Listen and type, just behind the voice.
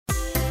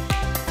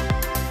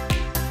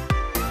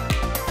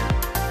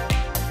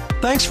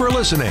Thanks for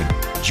listening.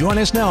 Join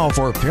us now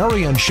for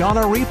Perry and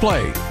Shawna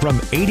Replay from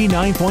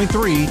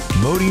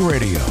 89.3 Moody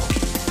Radio.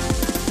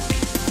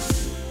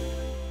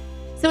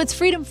 So it's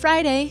Freedom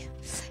Friday,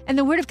 and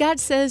the Word of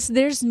God says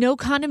there's no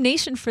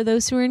condemnation for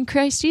those who are in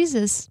Christ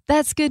Jesus.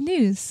 That's good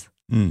news.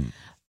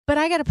 But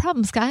I got a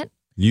problem, Scott.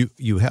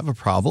 You have a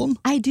problem?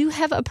 I do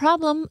have a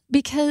problem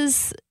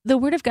because the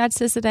Word of God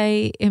says that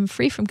I am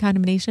free from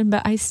condemnation,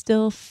 but I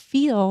still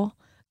feel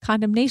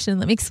condemnation.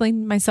 Let me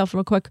explain myself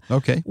real quick.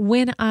 Okay.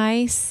 When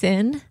I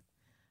sin,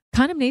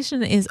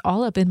 condemnation is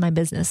all up in my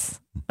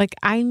business. Like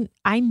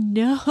I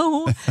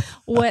know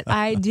what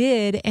I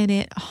did, and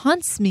it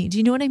haunts me. Do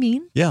you know what I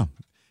mean? Yeah.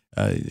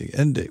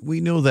 And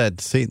we know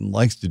that Satan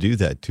likes to do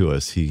that to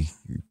us. He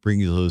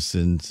brings those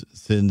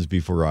sins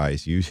before our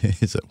eyes. You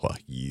say, well,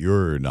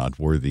 you're not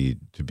worthy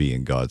to be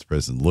in God's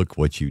presence. Look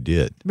what you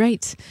did.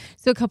 Right.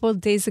 So a couple of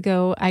days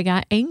ago, I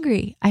got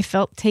angry. I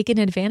felt taken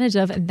advantage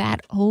of, and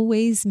that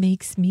always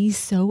makes me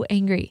so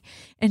angry.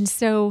 And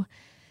so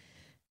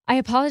I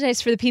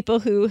apologize for the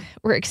people who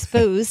were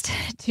exposed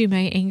to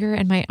my anger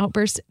and my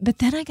outburst, but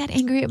then I got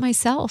angry at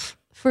myself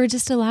for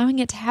just allowing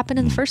it to happen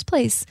in the first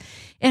place.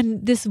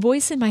 And this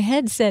voice in my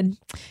head said,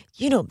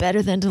 you know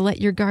better than to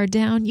let your guard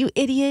down. You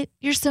idiot.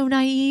 You're so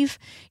naive.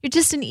 You're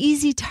just an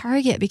easy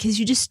target because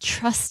you just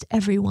trust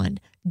everyone.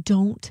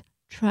 Don't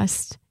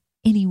trust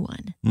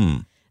anyone.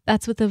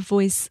 That's what the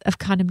voice of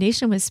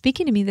condemnation was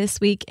speaking to me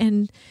this week.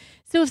 And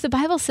so if the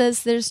Bible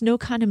says there's no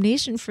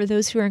condemnation for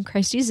those who are in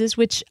Christ Jesus,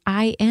 which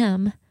I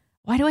am,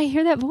 why do I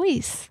hear that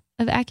voice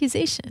of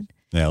accusation?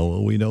 Now,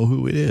 well, we know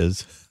who it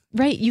is.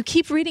 Right. You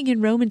keep reading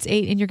in Romans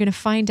 8 and you're going to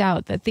find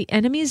out that the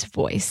enemy's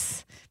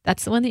voice,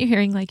 that's the one that you're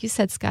hearing, like you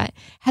said, Scott,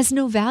 has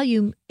no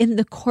value in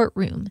the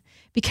courtroom.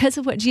 Because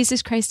of what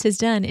Jesus Christ has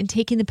done in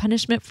taking the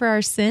punishment for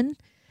our sin,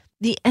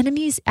 the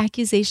enemy's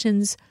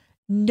accusations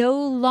no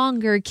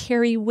longer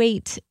carry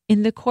weight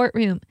in the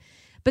courtroom.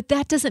 But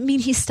that doesn't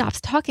mean he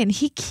stops talking.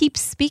 He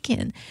keeps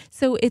speaking.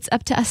 So it's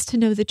up to us to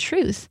know the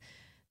truth.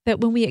 That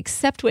when we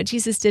accept what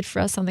Jesus did for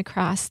us on the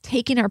cross,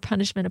 taking our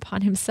punishment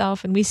upon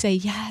himself, and we say,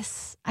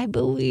 yes, I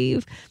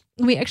believe,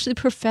 and we actually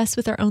profess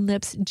with our own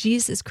lips,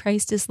 Jesus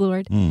Christ is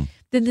Lord, then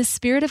the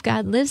Spirit of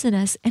God lives in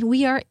us, and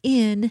we are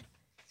in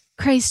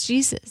Christ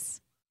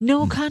Jesus.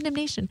 No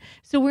condemnation.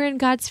 So we're in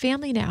God's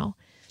family now.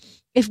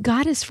 If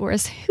God is for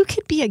us, who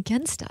could be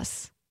against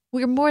us?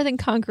 We're more than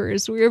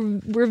conquerors.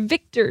 We're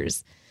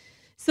victors.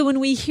 So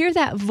when we hear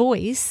that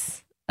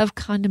voice of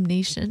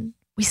condemnation,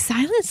 we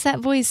silence that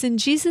voice in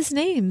Jesus'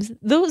 name.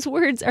 Those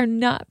words are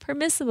not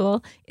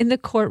permissible in the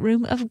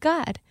courtroom of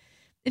God.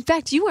 In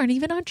fact, you aren't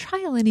even on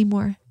trial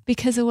anymore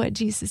because of what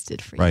Jesus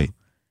did for you. Right.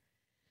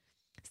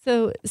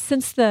 So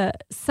since the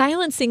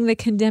silencing the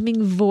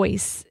condemning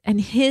voice and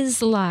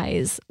his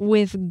lies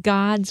with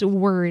God's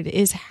word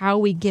is how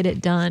we get it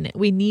done,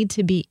 we need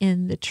to be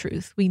in the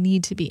truth. We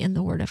need to be in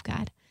the word of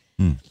God.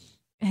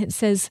 It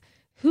says,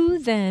 who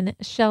then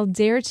shall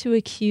dare to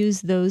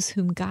accuse those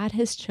whom God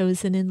has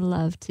chosen in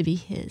love to be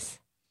his?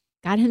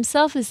 God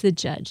himself is the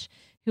judge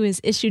who has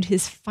issued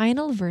his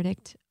final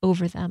verdict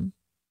over them,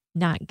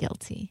 not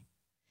guilty.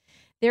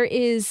 There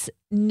is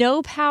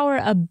no power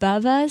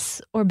above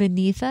us or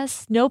beneath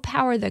us, no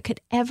power that could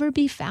ever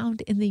be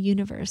found in the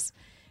universe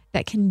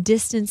that can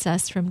distance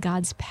us from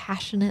God's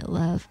passionate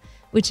love,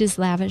 which is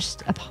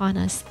lavished upon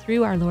us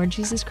through our Lord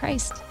Jesus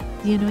Christ,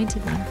 the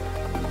Anointed One.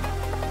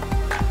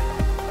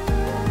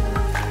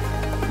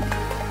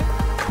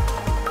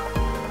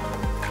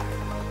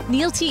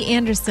 Neil T.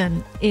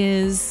 Anderson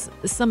is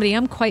somebody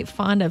I'm quite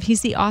fond of.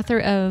 He's the author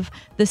of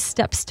The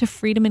Steps to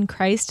Freedom in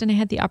Christ, and I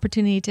had the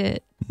opportunity to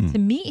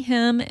meet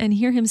him and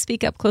hear him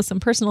speak up close and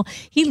personal.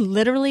 He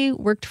literally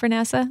worked for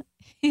NASA.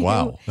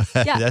 Wow.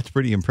 Yeah. That's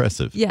pretty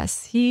impressive.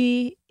 Yes,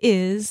 he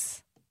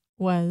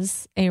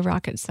was a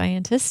rocket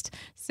scientist,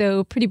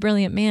 so pretty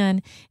brilliant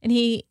man. And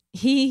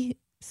he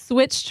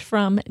switched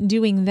from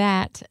doing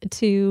that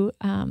to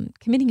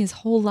committing his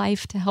whole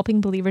life to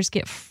helping believers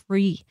get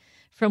free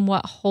from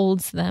what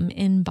holds them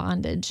in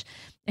bondage.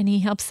 And he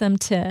helps them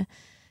to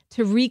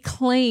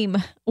reclaim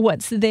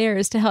what's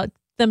theirs, to help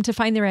them to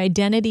find their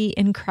identity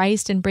in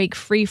Christ and break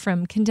free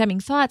from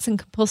condemning thoughts and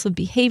compulsive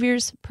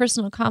behaviors,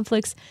 personal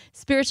conflicts,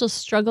 spiritual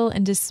struggle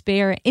and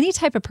despair, any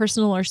type of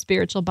personal or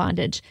spiritual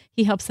bondage.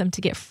 He helps them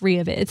to get free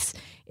of it.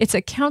 It's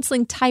a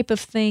counseling type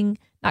of thing,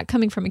 not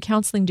coming from a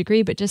counseling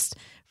degree, but just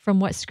from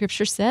what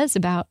Scripture says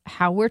about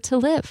how we're to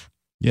live.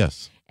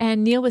 Yes.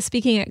 And Neil was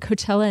speaking at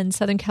Coachella in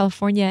Southern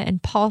California,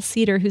 and Paul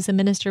Cedar, who's a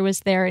minister,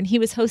 was there, and he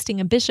was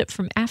hosting a bishop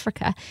from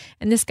Africa.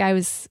 And this guy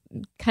was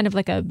kind of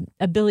like a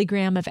Billy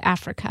Graham of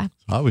Africa.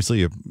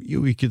 Obviously,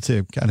 we could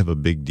say kind of a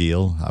big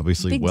deal,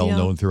 obviously Big well deal.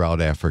 known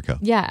throughout Africa.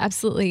 Yeah,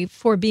 absolutely,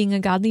 for being a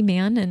godly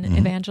man and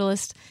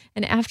evangelist.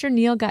 And after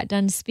Neil got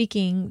done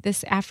speaking,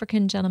 this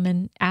African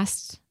gentleman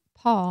asked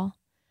Paul,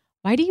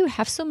 why do you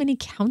have so much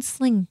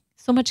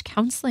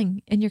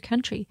counseling in your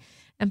country?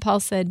 And Paul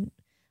said,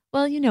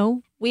 well,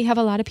 we have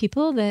a lot of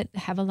people that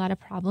have a lot of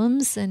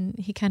problems. And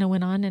he kind of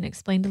went on and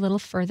explained a little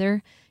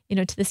further,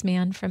 to this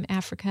man from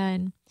Africa.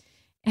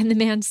 And the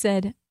man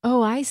said,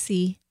 oh, I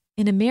see.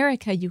 In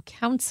America, you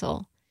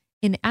counsel.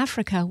 In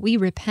Africa, we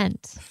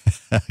repent.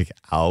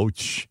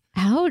 Ouch.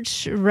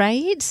 Ouch,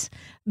 right?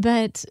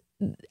 But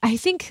I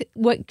think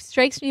what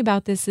strikes me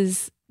about this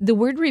is the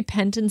word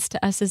repentance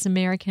to us as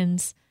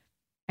Americans,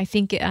 I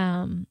think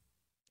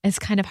is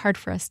kind of hard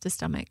for us to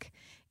stomach.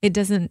 It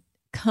doesn't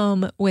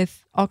come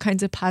with all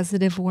kinds of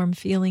positive, warm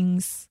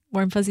feelings,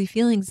 warm, fuzzy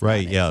feelings.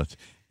 Right, yeah.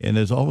 And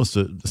it's almost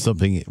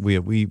something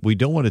we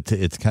don't want to,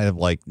 it's kind of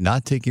like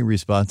not taking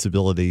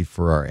responsibility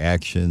for our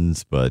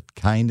actions, but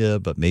kind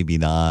of, but maybe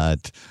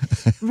not.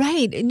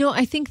 Right. No,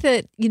 I think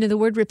that, the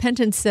word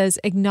repentance says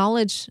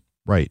acknowledge.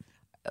 Right.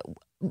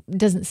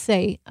 Doesn't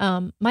say.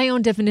 My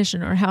own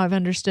definition or how I've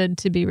understood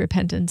to be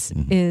repentance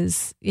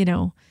is,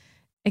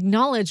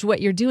 acknowledge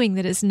what you're doing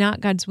that is not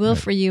God's will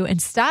for you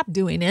and stop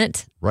doing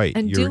it. Right.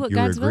 And do what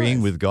God's will is. You're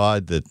agreeing with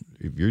God that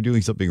if you're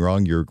doing something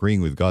wrong, you're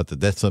agreeing with God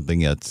that that's something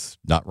that's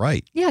not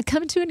right. Yeah,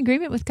 come to an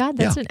agreement with God.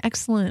 That's an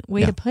excellent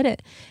way to put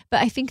it.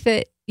 But I think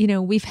that,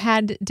 we've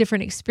had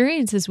different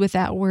experiences with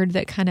that word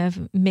that kind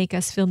of make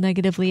us feel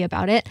negatively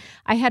about it.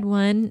 I had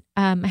one,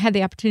 I had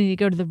the opportunity to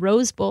go to the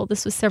Rose Bowl.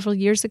 This was several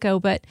years ago,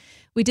 but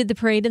we did the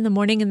parade in the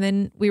morning and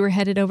then we were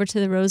headed over to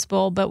the Rose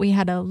Bowl, but we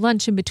had a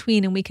lunch in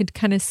between and we could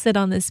kind of sit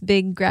on this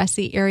big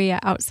grassy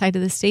area outside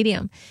of the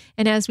stadium.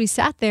 And as we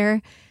sat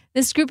there,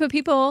 this group of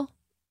people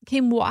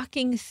came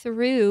walking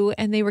through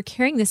and they were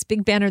carrying this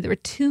big banner. There were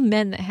two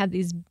men that had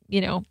these,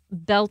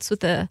 belts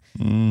with the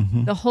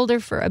holder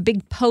for a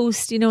big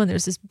post, and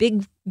there's this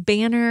big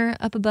banner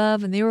up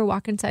above and they were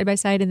walking side by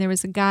side and there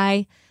was a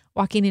guy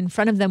walking in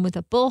front of them with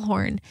a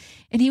bullhorn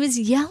and he was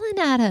yelling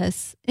at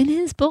us in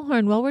his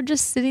bullhorn while we're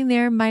just sitting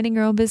there minding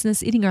our own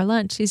business, eating our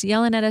lunch. He's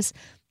yelling at us,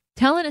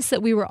 telling us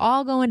that we were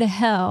all going to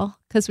hell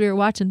because we were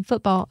watching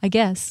football, I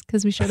guess,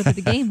 because we showed up at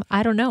the game.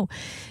 I don't know.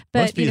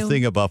 But, must be a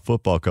thing about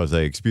football because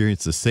I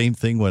experienced the same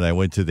thing when I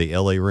went to the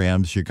LA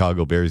Rams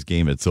Chicago Bears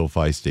game at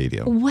SoFi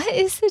Stadium. What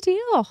is the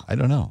deal? I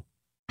don't know.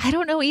 I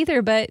don't know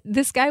either, but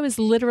this guy was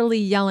literally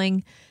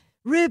yelling,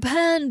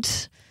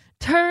 repent,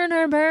 turn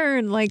or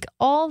burn, like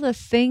all the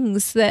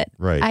things that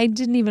I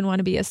didn't even want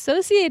to be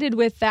associated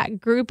with that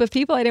group of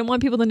people. I didn't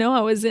want people to know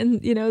I was in,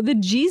 the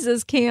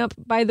Jesus camp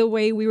by the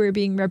way we were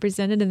being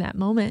represented in that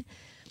moment.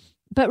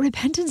 But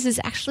repentance is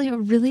actually a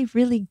really,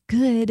 really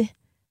good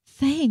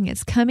thing.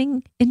 It's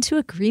coming into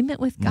agreement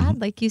with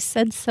God, like you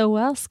said so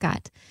well,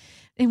 Scott.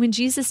 And when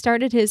Jesus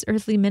started his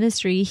earthly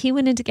ministry, he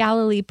went into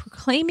Galilee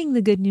proclaiming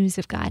the good news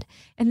of God.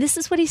 And this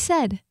is what he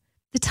said: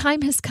 the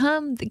time has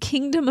come. The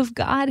kingdom of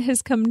God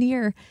has come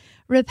near.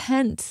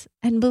 Repent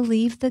and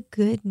believe the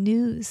good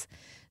news.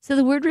 So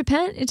the word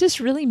repent, it just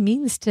really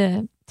means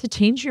to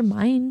change your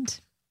mind,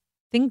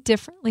 think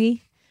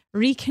differently,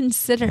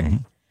 reconsider.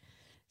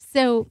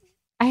 So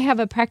I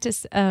have a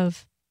practice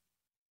of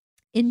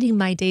ending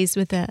my days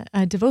with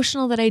a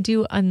devotional that I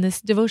do on this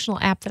devotional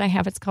app that I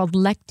have. It's called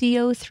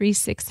Lectio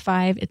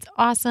 365. It's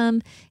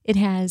awesome. It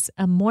has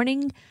a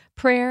morning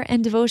prayer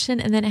and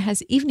devotion, and then it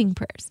has evening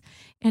prayers.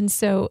 And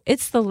so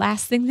it's the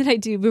last thing that I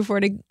do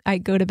before I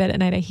go to bed at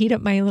night. I heat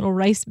up my little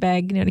rice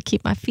bag, to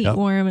keep my feet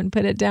warm and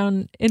put it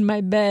down in my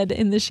bed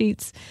in the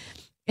sheets.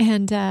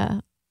 And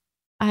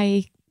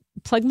I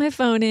plug my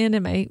phone in,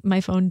 and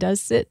my phone does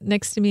sit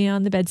next to me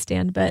on the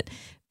bedstand. But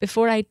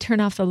before I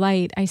turn off the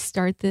light, I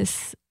start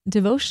this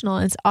devotional.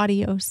 It's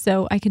audio,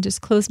 so I can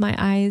just close my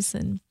eyes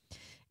and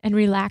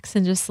relax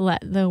and just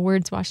let the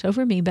words wash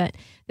over me. But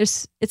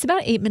it's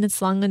about 8 minutes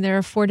long, and there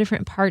are 4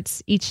 different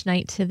parts each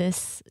night to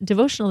this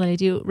devotional that I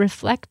do: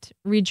 reflect,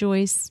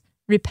 rejoice,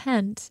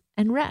 repent,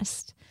 and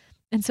rest.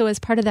 And so as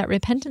part of that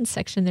repentance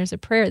section, there's a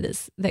prayer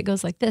that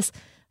goes like this: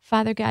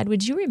 Father God,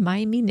 would you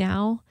remind me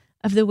now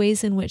of the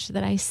ways in which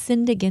that I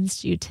sinned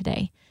against you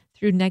today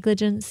through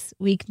negligence,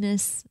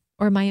 weakness,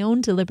 or my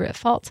own deliberate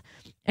fault.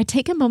 I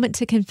take a moment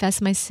to confess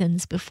my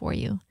sins before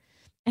you.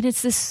 And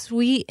it's this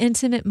sweet,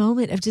 intimate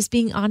moment of just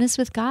being honest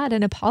with God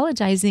and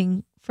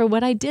apologizing for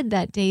what I did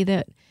that day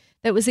that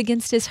was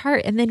against his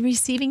heart, and then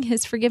receiving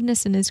his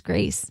forgiveness and his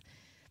grace.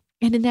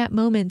 And in that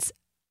moment,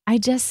 I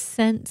just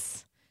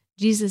sense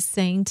Jesus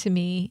saying to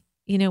me,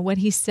 what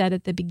he said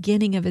at the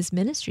beginning of his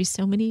ministry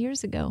so many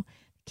years ago: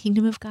 the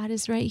kingdom of God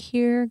is right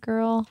here,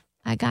 girl.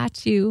 I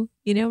got you.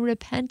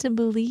 Repent and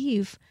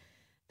believe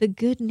the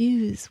good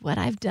news, what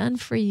I've done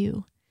for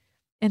you.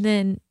 And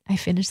then I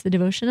finish the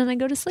devotion and I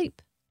go to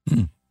sleep.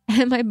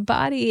 And my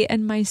body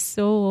and my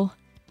soul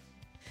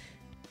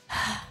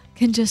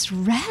can just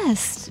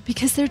rest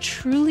because there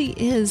truly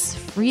is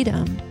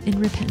freedom in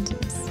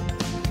repentance.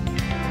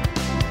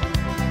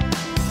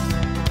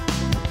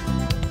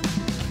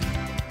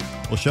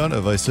 Well, Shawna,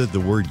 if I said the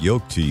word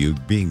yoke to you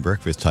being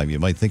breakfast time, you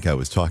might think I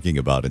was talking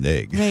about an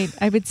egg. Right.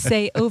 I would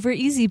say over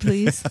easy,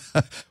 please.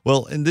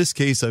 Well, in this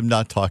case, I'm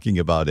not talking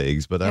about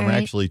eggs, but I'm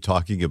actually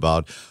talking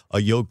about a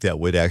yoke that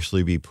would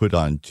actually be put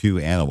on 2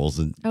 animals,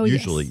 and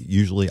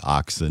usually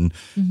oxen,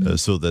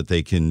 so that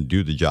they can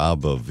do the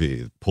job of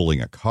pulling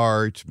a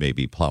cart,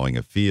 maybe plowing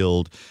a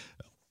field.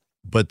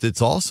 But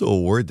it's also a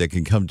word that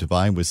can come to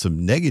mind with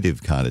some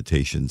negative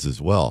connotations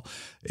as well.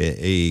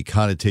 A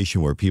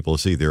connotation where people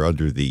say they're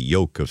under the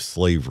yoke of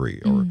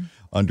slavery or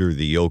under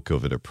the yoke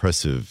of an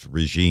oppressive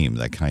regime,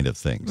 that kind of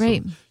thing.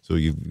 Right. So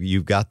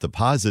you've got the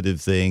positive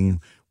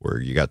thing where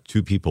you got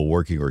two people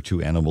working or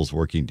two animals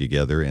working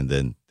together, and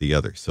then the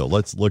other. So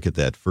let's look at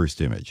that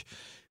first image.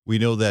 We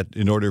know that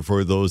in order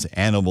for those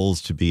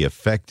animals to be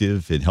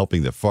effective in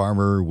helping the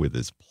farmer with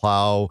his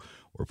plow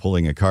or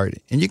pulling a cart,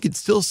 and you can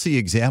still see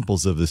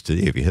examples of this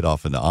today if you head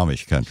off into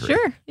Amish country.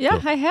 Sure.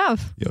 Yeah, so, I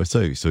have. So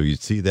you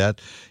see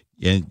that,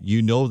 and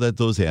you know that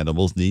those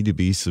animals need to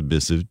be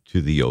submissive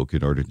to the yoke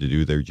in order to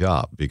do their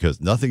job, because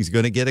nothing's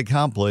going to get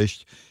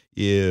accomplished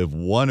if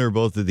one or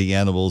both of the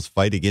animals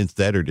fight against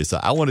that or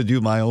decide, I want to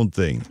do my own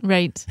thing.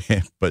 Right.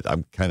 But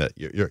I'm kind of,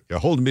 you're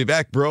holding me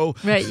back, bro.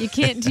 Right. You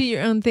can't do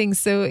your own thing.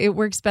 So it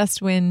works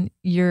best when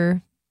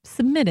you're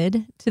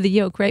submitted to the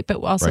yoke, right?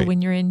 But also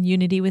when you're in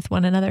unity with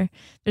one another.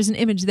 There's an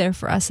image there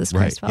for us as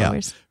Christ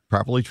followers. Yeah.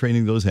 Properly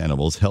training those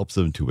animals helps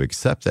them to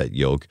accept that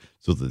yoke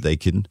so that they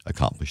can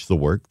accomplish the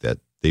work that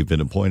they've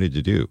been appointed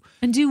to do.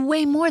 And do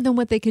way more than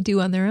what they could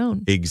do on their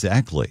own.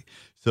 Exactly.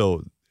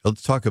 So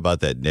let's talk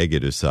about that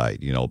negative side,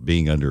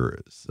 being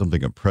under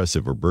something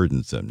oppressive or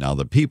burdensome. Now,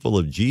 the people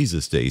of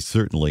Jesus' day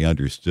certainly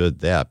understood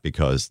that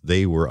because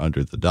they were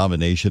under the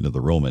domination of the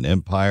Roman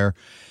Empire.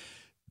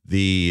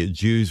 The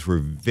Jews were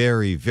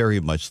very, very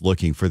much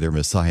looking for their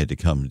Messiah to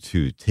come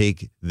to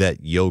take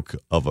that yoke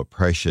of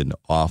oppression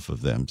off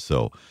of them.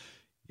 So,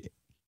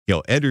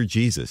 enter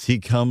Jesus. He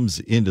comes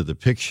into the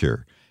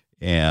picture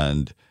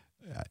and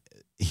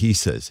he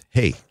says,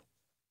 hey,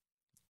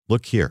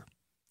 look here.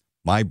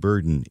 My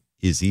burden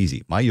is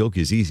easy. My yoke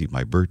is easy.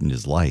 My burden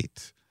is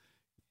light.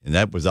 And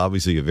that was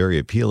obviously a very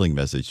appealing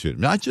message to him,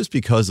 not just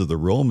because of the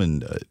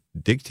Roman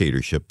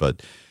dictatorship,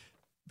 but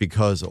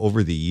because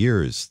over the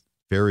years,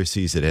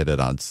 Pharisees had added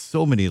on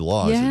so many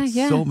laws and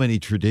so many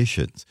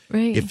traditions.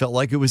 Right. It felt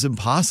like it was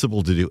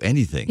impossible to do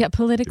anything. Yeah,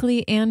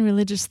 politically and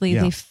religiously,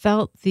 they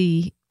felt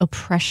the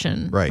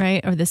oppression,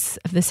 right? Or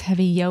this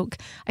heavy yoke.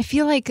 I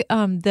feel like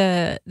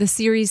the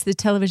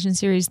television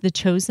series, The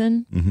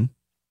Chosen,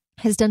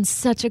 has done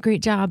such a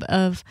great job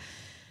of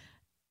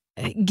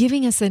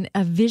giving us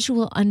a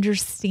visual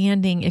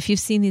understanding. If you've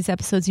seen these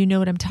episodes, you know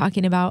what I'm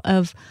talking about,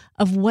 of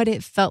what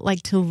it felt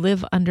like to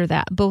live under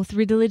that, both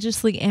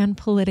religiously and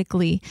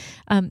politically.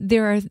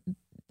 There are,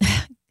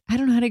 I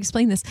don't know how to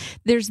explain this.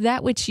 There's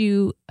that which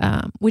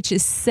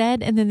is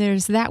said, and then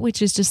there's that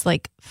which is just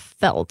like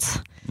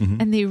felt.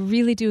 And they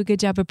really do a good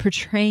job of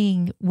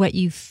portraying what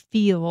you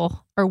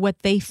feel or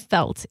what they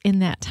felt in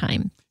that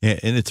time.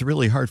 And it's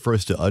really hard for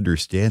us to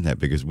understand that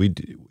because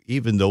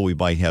even though we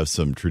might have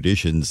some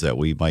traditions that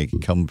we might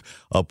come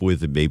up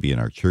with maybe in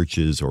our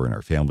churches or in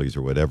our families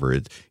or whatever,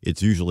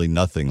 it's usually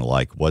nothing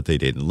like what they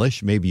did,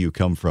 unless maybe you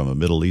come from a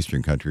Middle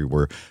Eastern country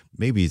where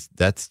maybe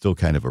that still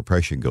kind of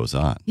oppression goes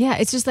on. Yeah,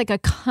 it's just like a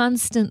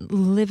constant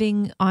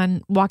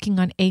walking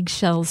on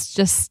eggshells,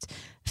 just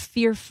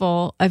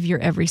fearful of your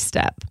every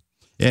step.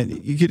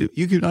 And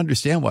you could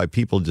understand why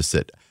people just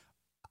said,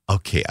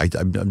 okay,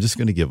 I'm just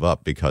going to give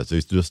up because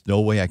there's just no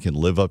way I can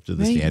live up to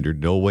the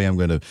standard. No way I'm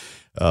going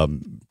to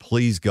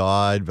please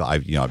God.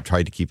 I've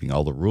tried to keeping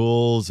all the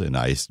rules and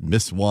I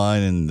miss one,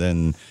 and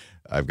then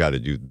I've got to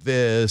do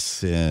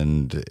this,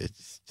 and it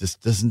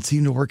just doesn't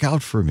seem to work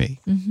out for me.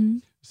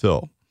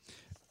 So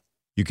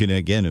you can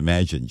again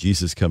imagine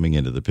Jesus coming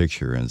into the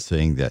picture and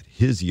saying that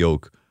his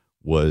yoke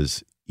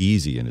was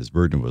easy and his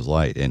burden was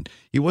light. And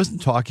he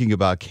wasn't talking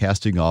about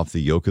casting off the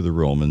yoke of the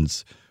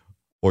Romans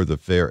or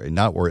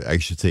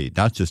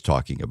not just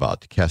talking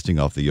about casting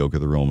off the yoke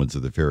of the Romans or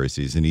the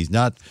Pharisees. And he's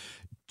not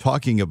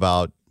talking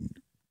about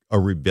a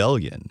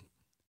rebellion,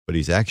 but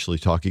he's actually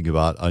talking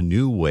about a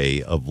new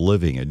way of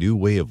living, a new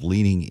way of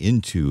leaning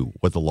into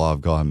what the law of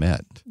God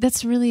meant.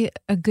 That's really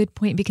a good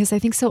point, because I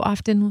think so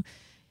often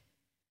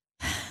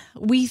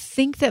we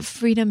think that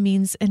freedom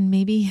means, and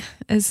maybe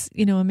as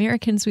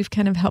Americans, we've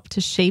kind of helped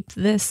to shape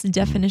this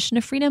definition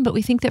of freedom, but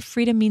we think that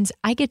freedom means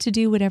I get to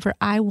do whatever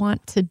I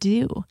want to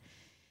do.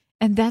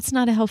 And that's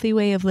not a healthy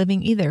way of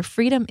living either.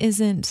 Freedom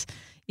isn't,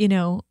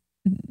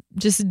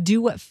 just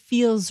do what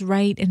feels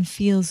right and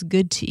feels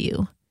good to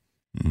you.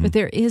 But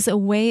there is a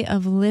way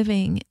of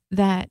living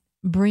that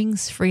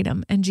brings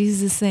freedom. And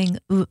Jesus is saying,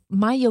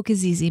 my yoke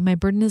is easy, my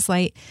burden is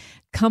light.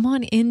 Come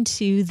on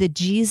into the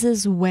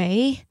Jesus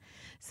way.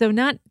 So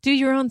not do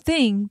your own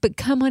thing, but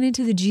come on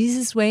into the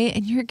Jesus way,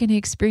 and you're going to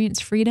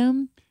experience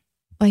freedom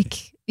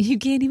like you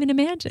can't even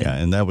imagine. Yeah,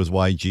 and that was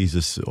why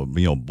Jesus,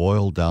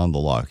 boiled down the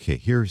law. Okay,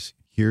 here's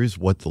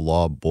what the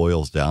law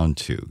boils down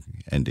to.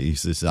 And he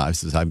says,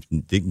 I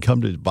didn't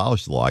come to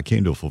abolish the law. I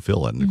came to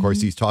fulfill it. And of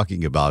course, he's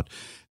talking about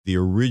the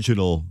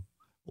original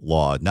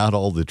law, not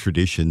all the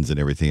traditions and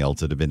everything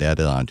else that have been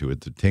added onto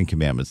it. The 10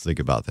 Commandments, think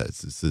about that. It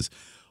says,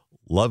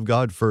 love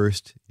God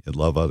first and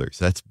love others.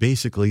 That's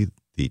basically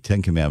the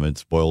 10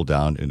 Commandments boiled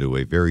down into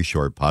a very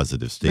short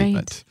positive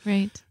statement.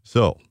 Right.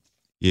 So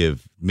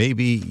if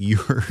maybe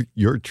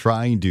you're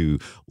trying to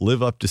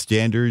live up to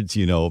standards.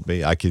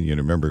 I can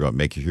remember going,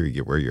 make sure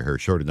you wear your hair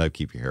short enough,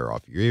 keep your hair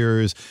off your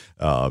ears,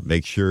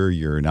 make sure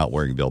you're not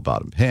wearing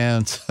bell-bottom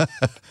pants.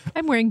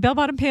 I'm wearing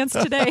bell-bottom pants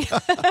today.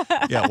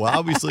 Yeah, well,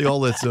 obviously all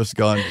that stuff's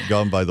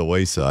gone by the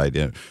wayside,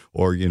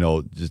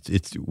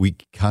 we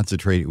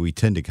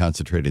tend to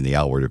concentrate in the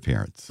outward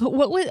appearance.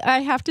 What would I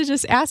have to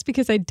just ask,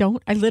 because I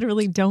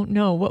literally don't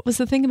know. What was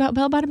the thing about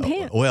bell-bottom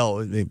pants? Well,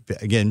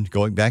 again,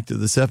 going back to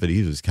the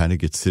 70s, it was kind of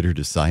considered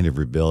a sign of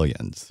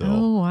rebellion. So,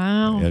 oh,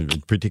 wow. In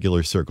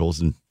particular circles,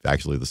 and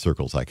actually the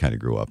circles I kind of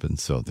grew up in.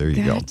 So there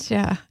you go.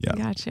 Yeah.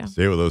 Gotcha.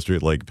 Stay with those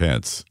straight leg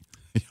pants.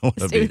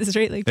 Stay with the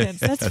straight leg pants.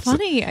 That's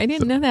funny. I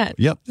didn't know that.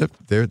 Yep.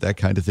 They're that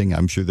kind of thing.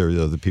 I'm sure there are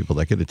other people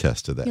that could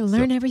attest to that. You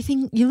learn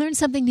everything. You learn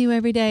something new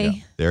every day.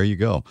 Yeah, there you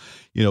go.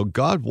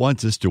 God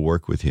wants us to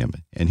work with him.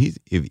 And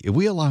if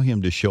we allow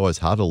him to show us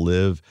how to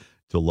live,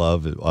 to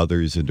love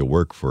others, and to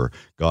work for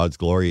God's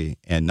glory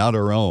and not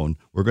our own,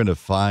 we're going to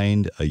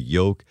find a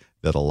yoke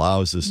that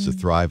allows us to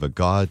thrive, a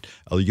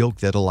yoke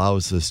that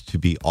allows us to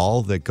be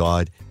all that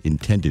God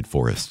intended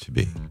for us to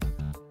be.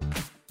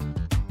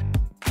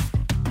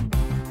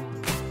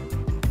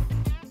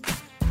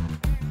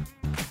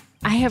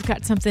 I have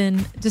got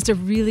something, just a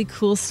really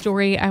cool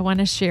story I want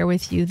to share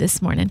with you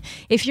this morning.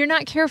 If you're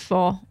not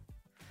careful,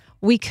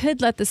 we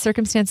could let the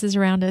circumstances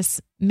around us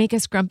make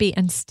us grumpy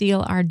and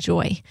steal our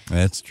joy.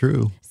 That's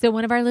true. So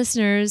one of our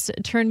listeners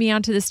turned me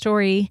onto the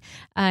story.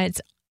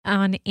 It's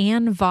on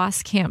Ann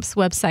Voskamp's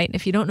website. And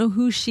if you don't know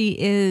who she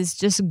is,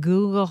 just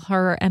Google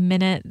her a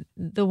minute.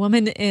 The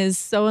woman is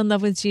so in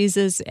love with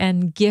Jesus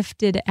and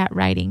gifted at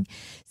writing.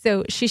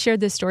 So she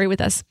shared this story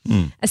with us.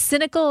 A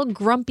cynical,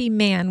 grumpy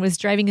man was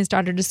driving his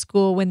daughter to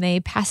school when they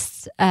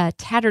passed a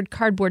tattered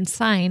cardboard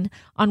sign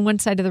on one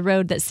side of the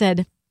road that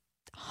said,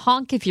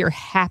 "Honk if you're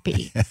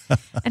happy."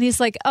 And he's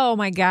like, oh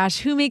my gosh,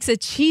 who makes a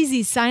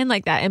cheesy sign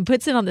like that and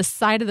puts it on the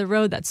side of the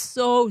road? That's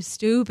so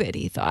stupid,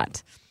 he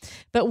thought.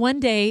 But one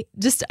day,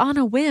 just on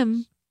a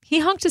whim, he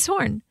honked his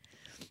horn.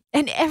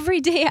 And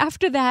every day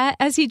after that,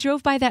 as he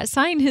drove by that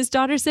sign, his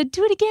daughter said,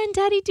 "Do it again,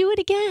 Daddy, do it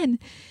again."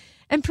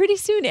 And pretty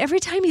soon, every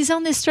time he's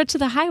on this stretch of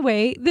the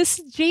highway, this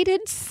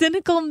jaded,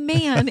 cynical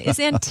man is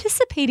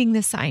anticipating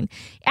the sign,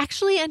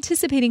 actually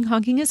anticipating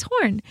honking his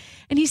horn.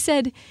 And he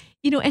said,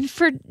 and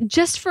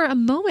for a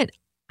moment,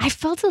 I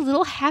felt a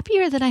little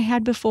happier than I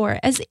had before,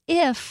 as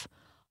if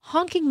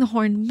honking the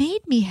horn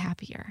made me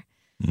happier.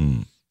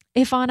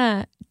 If on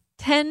a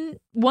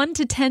 1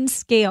 to 10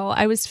 scale,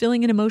 I was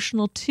feeling an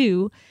emotional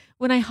 2,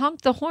 when I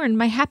honked the horn,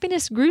 my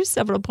happiness grew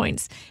several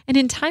points. And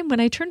in time,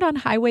 when I turned on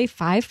Highway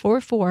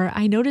 544,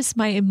 I noticed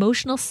my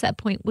emotional set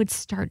point would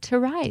start to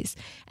rise.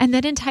 And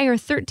that entire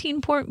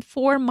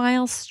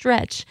 13.4-mile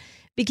stretch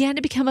began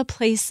to become a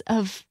place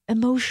of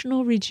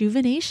emotional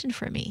rejuvenation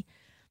for me.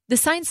 The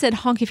sign said,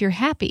 "Honk if you're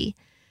happy,"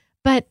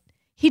 but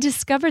he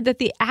discovered that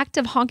the act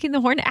of honking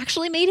the horn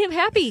actually made him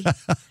happy.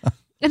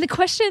 And the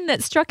question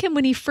that struck him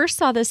when he first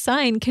saw the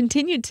sign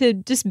continued to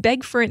just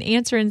beg for an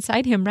answer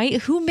inside him,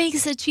 right? Who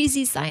makes a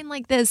cheesy sign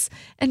like this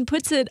and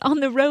puts it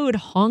on the road?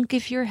 Honk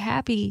if you're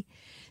happy.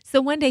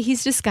 So one day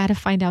he's just got to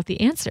find out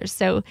the answer.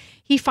 So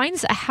he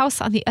finds a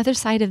house on the other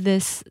side of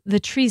the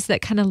trees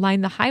that kind of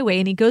line the highway.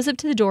 And he goes up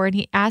to the door and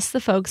he asks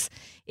the folks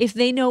if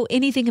they know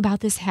anything about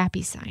this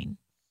happy sign.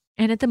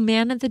 And the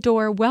man at the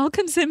door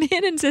welcomes him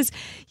in and says,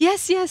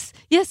 yes,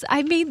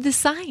 I made the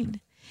sign.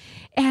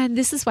 And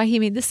this is why he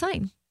made the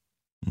sign.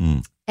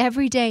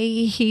 Every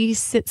day he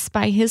sits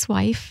by his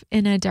wife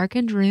in a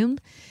darkened room,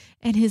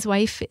 and his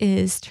wife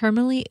is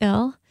terminally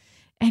ill,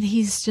 and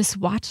he's just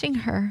watching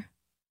her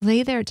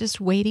lay there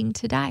just waiting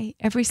to die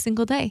every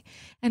single day.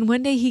 And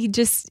one day he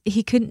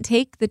couldn't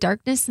take the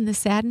darkness and the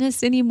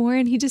sadness anymore,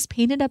 and he just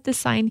painted up the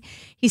sign.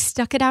 He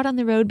stuck it out on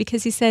the road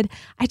because he said,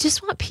 I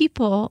just want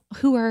people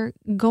who are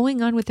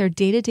going on with their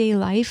day-to-day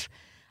life,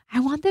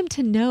 I want them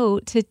to know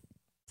to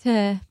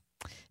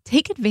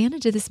take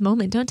advantage of this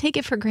moment. Don't take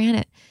it for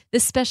granted.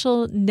 This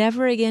special,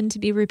 never again to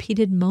be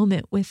repeated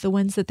moment with the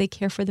ones that they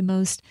care for the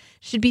most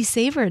should be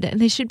savored, and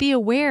they should be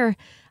aware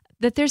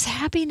that there's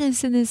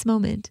happiness in this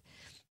moment.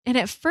 And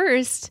at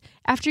first,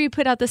 after he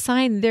put out the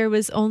sign, there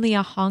was only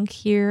a honk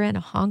here and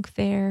a honk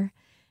there.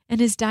 And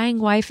his dying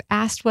wife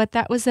asked what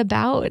that was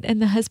about. And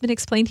the husband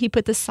explained he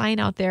put the sign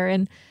out there.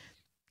 And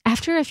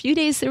after a few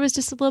days, there was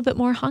just a little bit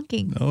more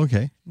honking.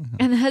 Okay.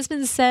 And the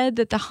husband said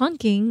that the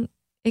honking,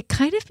 it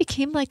kind of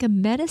became like a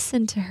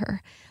medicine to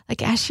her.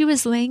 Like as she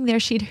was laying there,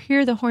 she'd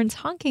hear the horns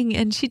honking,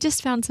 and she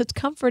just found such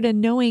comfort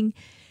in knowing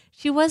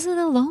she wasn't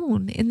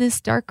alone in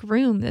this dark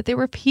room, that there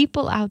were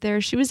people out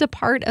there. She was a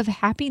part of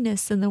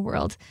happiness in the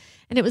world,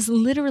 and it was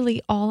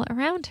literally all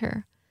around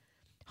her.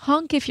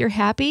 Honk if you're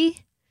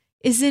happy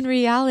is in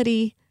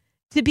reality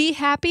to be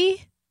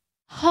happy,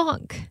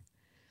 honk.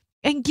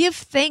 And give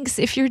thanks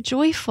if you're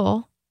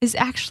joyful is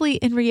actually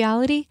in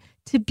reality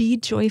to be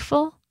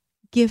joyful,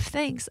 give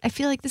thanks. I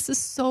feel like this is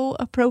so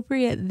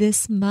appropriate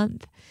this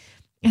month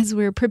as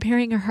we're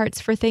preparing our hearts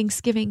for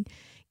Thanksgiving.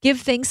 Give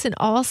thanks in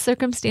all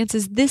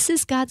circumstances. This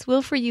is God's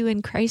will for you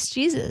in Christ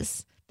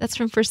Jesus. That's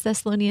from 1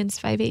 Thessalonians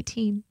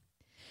 5:18.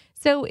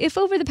 So if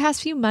over the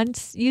past few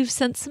months you've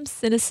sensed some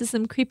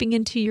cynicism creeping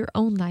into your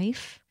own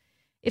life,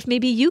 if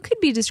maybe you could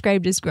be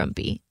described as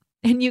grumpy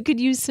and you could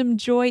use some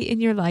joy in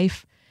your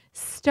life,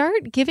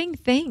 start giving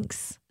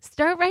thanks.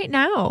 Start right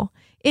now.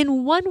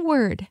 In one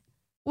word,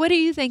 what are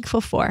you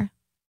thankful for?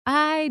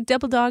 I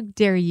double dog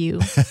dare you.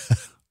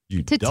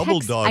 You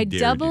double dog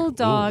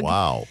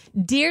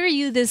dare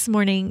you this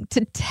morning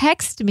to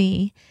text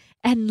me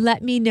and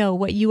let me know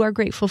what you are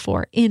grateful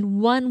for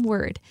in one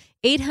word.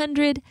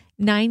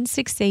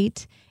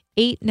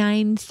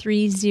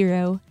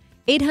 800-968-8930.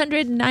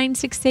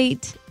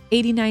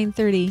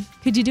 800-968-8930.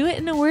 Could you do it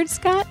in a word,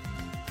 Scott?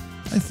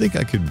 I think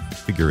I could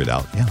figure it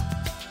out, yeah.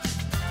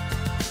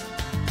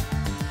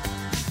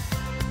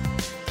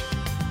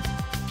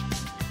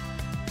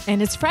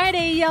 And it's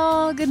Friday,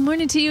 y'all. Good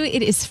morning to you.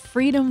 It is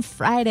Freedom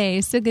Friday.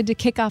 So good to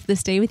kick off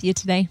this day with you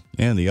today.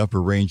 And the upper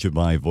range of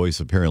my voice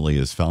apparently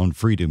has found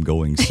freedom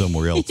going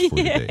somewhere else for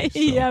today. So.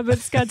 Yeah, but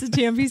Scott's a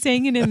champ. He's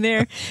hanging in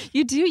there.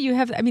 You do. You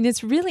have, I mean,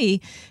 it's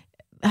really,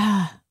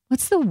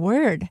 what's the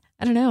word?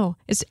 I don't know.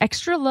 It's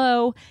extra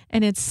low,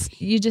 and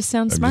you just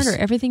sound smarter.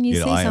 Everything you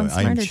say sounds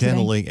smarter I'm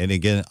channeling, today. And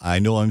again, I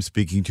know I'm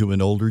speaking to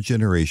an older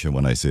generation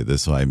when I say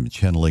this, so I'm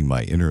channeling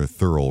my inner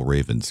Thurl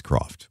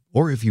Ravenscroft,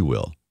 or if you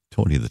will,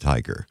 Tony the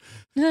Tiger.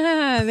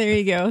 There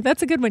you go.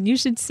 That's a good one. You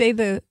should say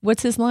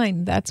what's his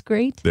line? That's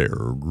great.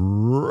 They're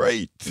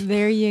great.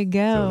 There you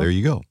go. So there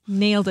you go.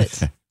 Nailed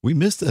it. We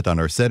missed that on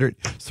our Saturday.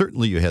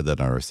 Certainly you had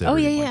that on our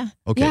Saturday. Oh, yeah.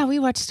 Okay. Yeah, we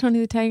watched Tony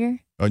the Tiger.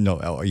 Oh, no.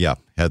 Oh, yeah.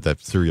 Had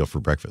that cereal for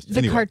breakfast.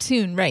 The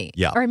cartoon, right.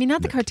 Yeah. Or, I mean,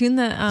 not the cartoon,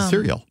 the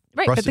cereal.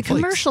 Right, Frosted but the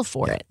Flakes. commercial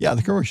for it. Yeah,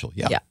 the commercial.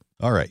 Yeah.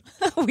 All right.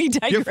 We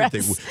digress. Different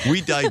thing. We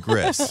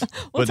digress. We'll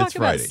but talk it's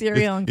Friday. about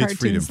cereal and cartoons it's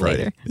Freedom Friday.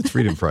 later. It's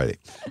Freedom Friday.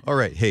 All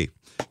right. Hey,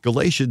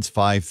 Galatians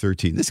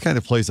 5:13. This kind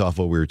of plays off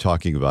what we were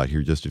talking about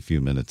here just a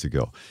few minutes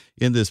ago.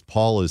 In this,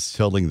 Paul is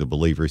telling the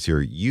believers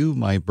here, you,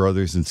 my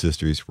brothers and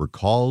sisters, were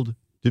called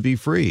to be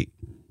free.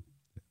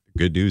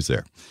 Good news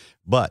there.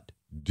 But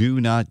do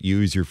not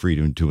use your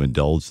freedom to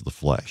indulge the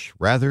flesh.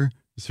 Rather,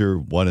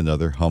 serve one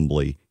another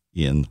humbly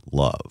in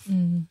love.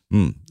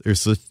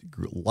 There's a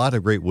lot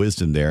of great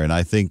wisdom there. And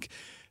I think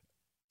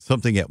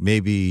something that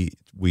maybe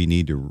we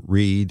need to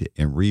read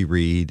and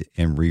reread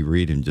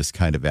and just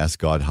kind of ask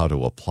God how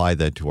to apply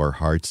that to our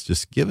hearts,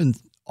 just given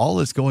all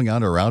that's going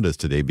on around us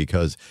today,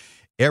 because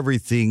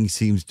everything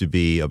seems to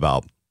be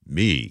about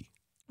me,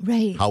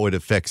 right? How it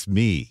affects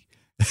me.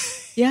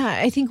 Yeah,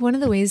 I think one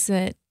of the ways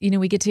that,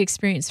 we get to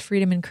experience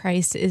freedom in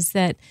Christ is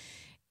that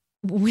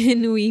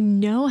when we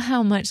know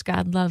how much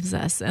God loves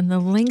us and the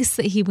lengths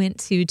that he went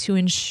to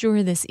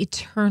ensure this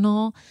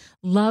eternal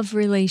love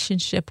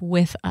relationship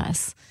with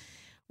us,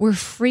 we're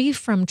free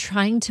from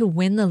trying to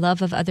win the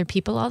love of other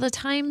people all the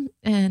time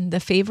and the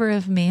favor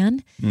of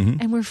man,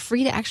 and we're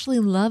free to actually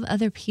love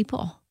other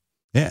people.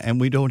 Yeah,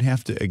 and we don't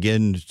have to,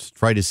 again,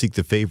 try to seek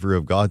the favor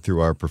of God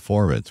through our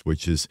performance,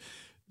 which is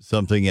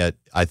something that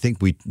I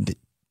think we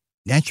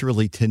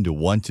naturally tend to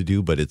want to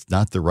do, but it's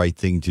not the right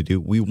thing to do.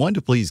 We want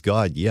to please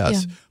God,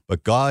 yes,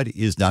 but God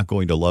is not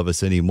going to love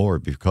us anymore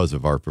because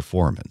of our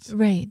performance.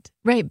 Right.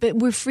 But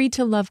we're free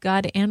to love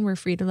God and we're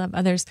free to love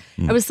others.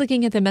 I was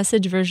looking at the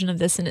Message version of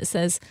this, and it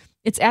says,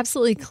 it's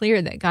absolutely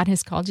clear that God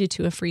has called you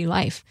to a free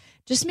life.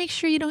 Just make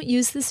sure you don't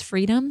use this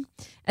freedom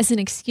as an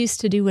excuse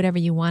to do whatever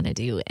you want to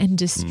do and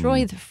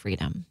destroy the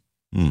freedom.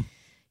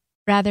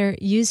 Rather,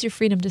 use your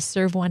freedom to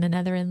serve one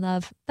another in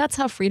love. That's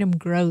how freedom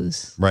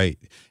grows. Right.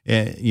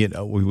 And,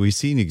 we've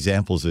seen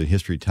examples in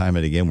history time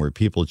and again where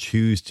people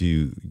choose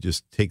to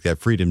just take that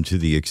freedom to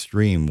the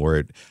extreme where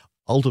it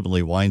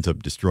ultimately winds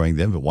up destroying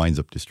them. It winds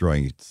up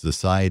destroying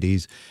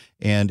societies.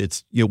 And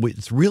it's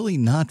really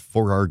not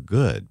for our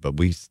good, but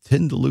we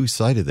tend to lose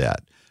sight of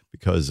that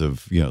because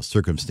of,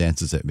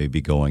 circumstances that may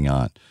be going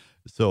on.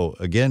 So,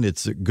 again,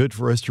 it's good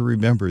for us to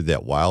remember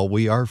that while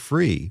we are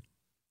free,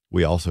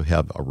 we also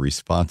have a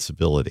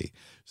responsibility.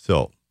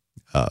 So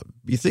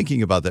be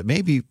thinking about that.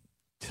 Maybe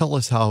tell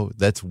us how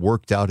that's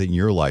worked out in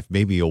your life,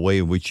 maybe a way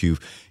in which you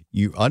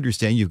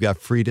understand you've got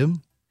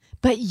freedom.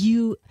 But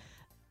you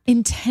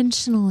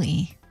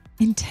intentionally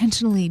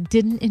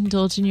didn't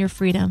indulge in your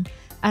freedom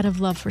out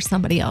of love for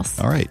somebody else.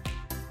 All right.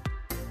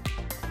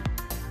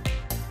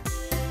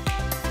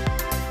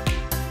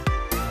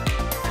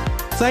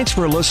 Thanks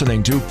for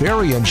listening to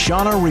Perry and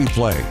Shawna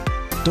Replay.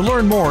 To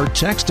learn more,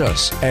 text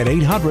us at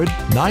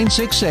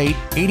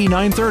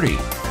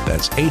 800-968-8930.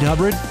 That's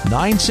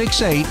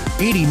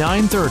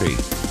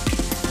 800-968-8930.